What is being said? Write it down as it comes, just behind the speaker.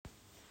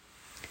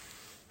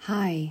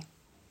Hi,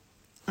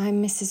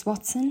 I'm Mrs.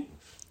 Watson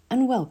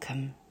and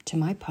welcome to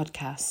my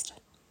podcast.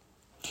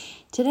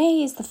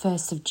 Today is the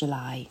 1st of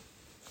July,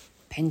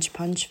 pinch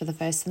punch for the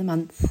first of the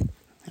month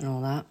and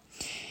all that.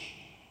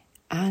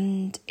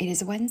 And it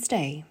is a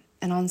Wednesday,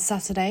 and on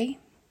Saturday,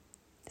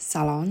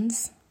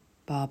 salons,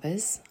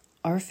 barbers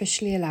are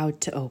officially allowed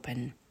to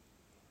open.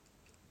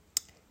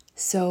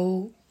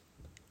 So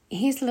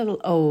here's a little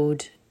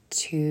ode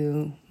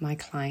to my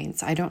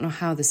clients. I don't know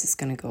how this is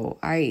going to go.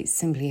 I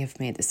simply have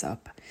made this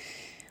up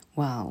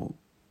while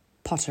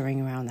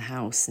pottering around the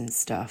house and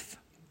stuff.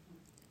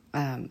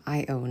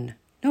 I own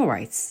no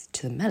rights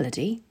to the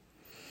melody.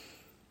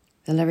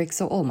 The lyrics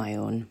are all my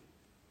own,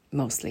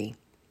 mostly.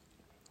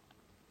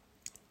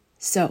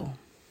 So,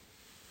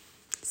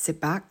 sit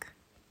back,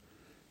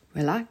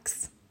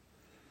 relax,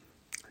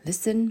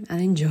 listen and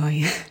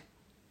enjoy,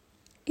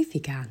 if you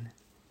can.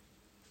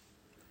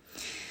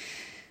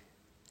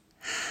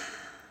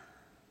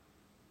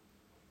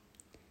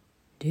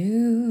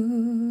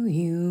 Do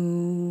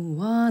you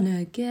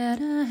wanna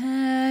get a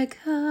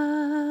haircut?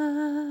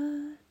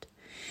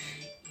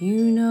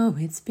 You know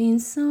it's been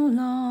so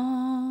long.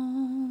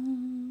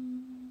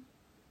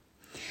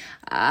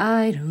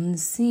 I don't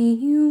see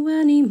you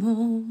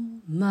anymore.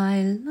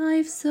 My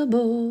life's a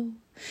bore,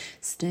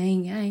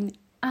 staying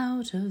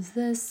out of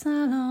the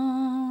salon.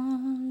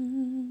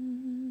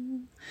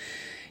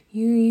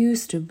 You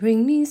used to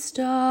bring me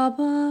Starbucks,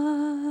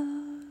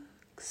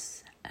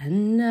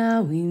 and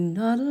now we're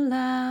not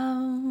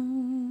allowed.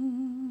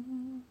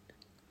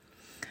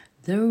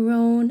 The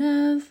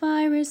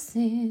coronavirus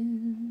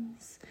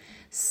is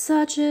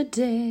such a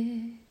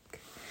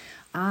dick.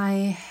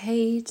 I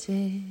hate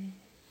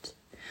it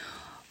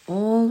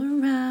all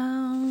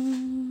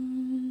around.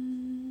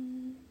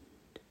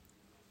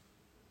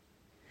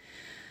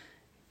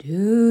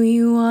 Do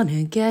you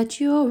wanna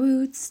get your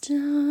roots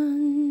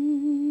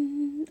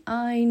done?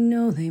 I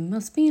know they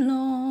must be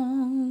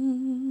long.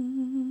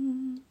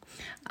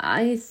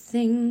 I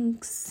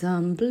think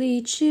some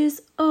bleach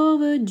is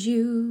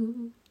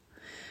overdue.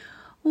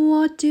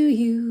 What do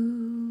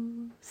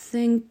you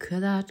think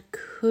that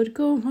could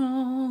go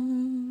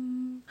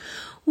wrong?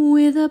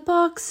 With a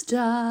box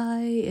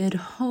dye at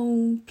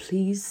home,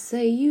 please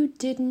say you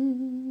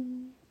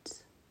didn't.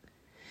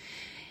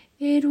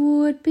 It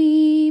would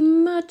be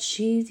much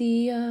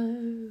easier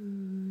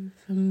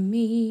for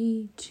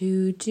me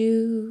to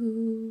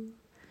do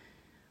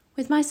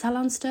with my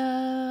salon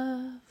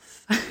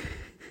stuff.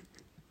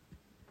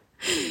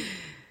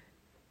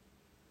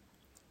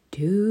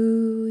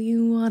 Do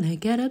you wanna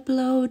get a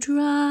blow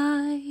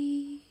dry?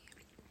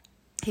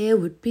 It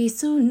would be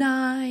so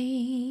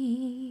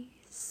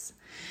nice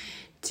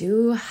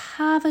to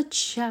have a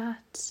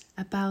chat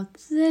about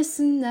this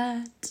and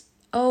that.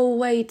 Oh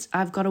wait,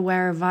 I've got to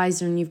wear a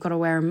visor and you've got to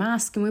wear a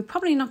mask, and we're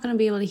probably not going to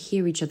be able to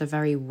hear each other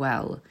very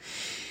well.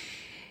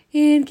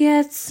 It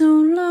gets so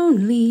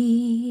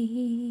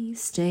lonely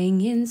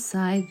staying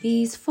inside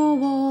these four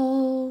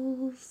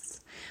walls.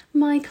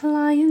 My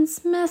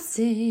client's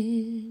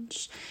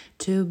message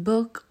to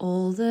book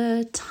all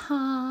the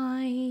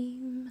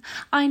time.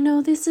 I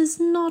know this is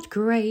not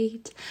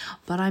great,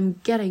 but I'm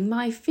getting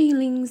my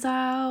feelings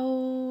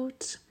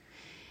out.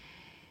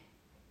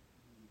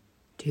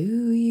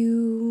 Do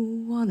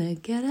you wanna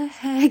get a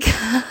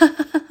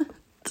haircut?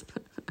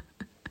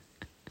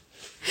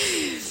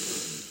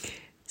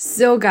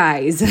 So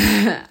guys,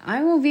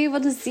 I will be able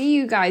to see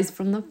you guys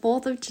from the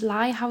 4th of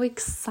July. How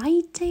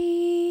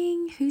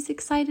exciting! Who's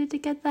excited to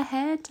get the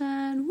hair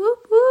done?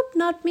 Whoop whoop,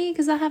 not me,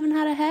 because I haven't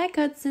had a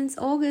haircut since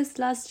August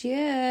last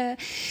year.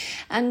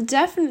 And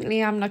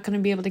definitely I'm not going to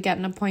be able to get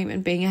an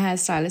appointment being a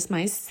hairstylist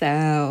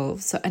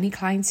myself. So any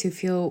clients who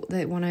feel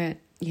they want to,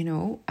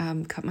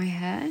 cut my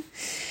hair,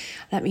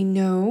 let me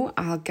know.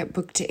 I'll get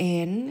booked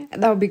in.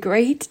 That would be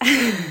great.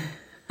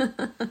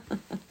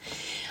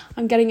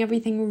 I'm getting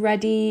everything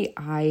ready.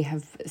 I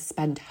have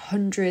spent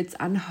hundreds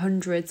and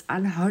hundreds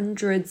and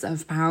hundreds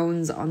of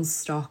pounds on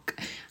stock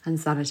and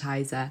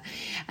sanitizer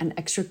and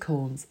extra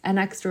combs and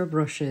extra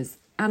brushes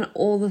and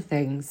all the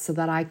things so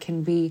that I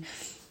can be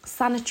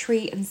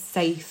sanitary and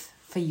safe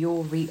for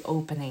your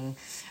reopening.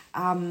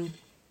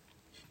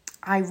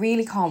 I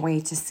really can't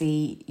wait to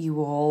see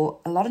you all.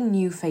 A lot of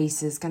new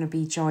faces going to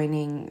be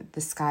joining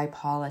the Sky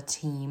Parlour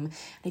team.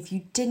 And if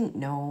you didn't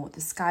know,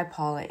 the Sky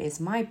Parlour is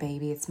my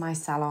baby. It's my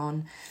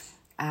salon.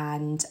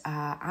 And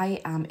I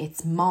am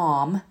its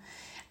mom.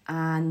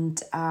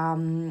 And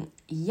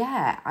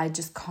I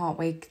just can't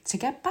wait to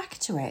get back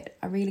to it.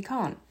 I really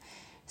can't.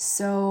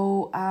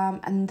 So,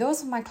 and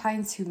those of my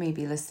clients who may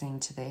be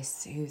listening to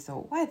this, who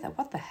thought,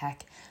 what the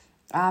heck?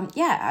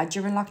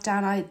 During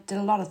lockdown, I did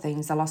a lot of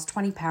things. I lost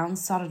 20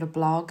 pounds, started a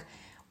blog,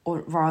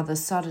 or rather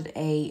started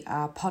a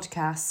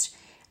podcast,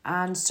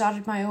 and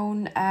started my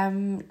own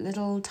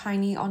little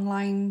tiny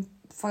online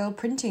foil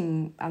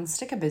printing and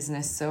sticker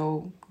business.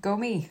 So go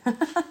me.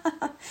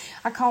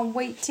 I can't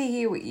wait to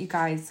hear what you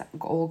guys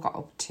all got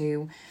up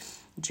to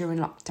during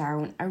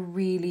lockdown. I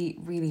really,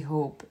 really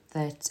hope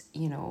that,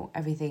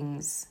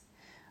 everything's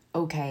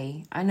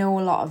okay. I know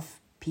a lot of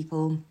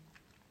people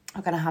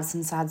are going to have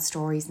some sad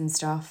stories and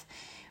stuff.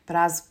 But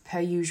as per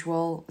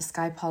usual, the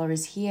Sky Parlour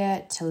is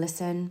here to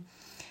listen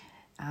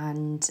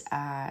and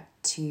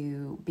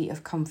to be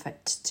of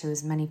comfort to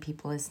as many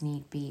people as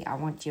need be. I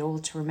want you all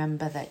to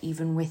remember that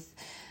even with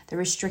the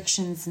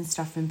restrictions and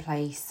stuff in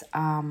place,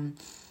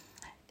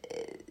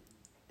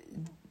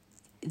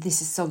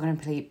 this is still going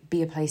to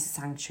be a place of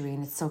sanctuary,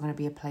 and it's still going to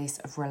be a place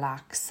of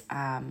relax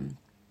and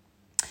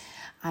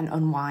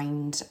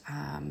unwind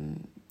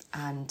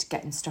and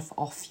getting stuff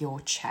off your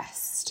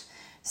chest.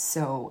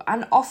 So,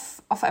 and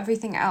off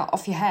everything else,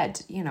 off your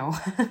head, you know.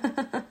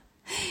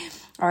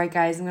 All right,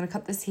 guys, I'm going to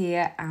cut this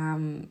here.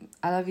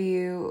 I love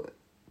you.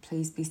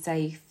 Please be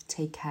safe.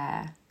 Take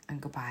care and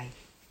goodbye.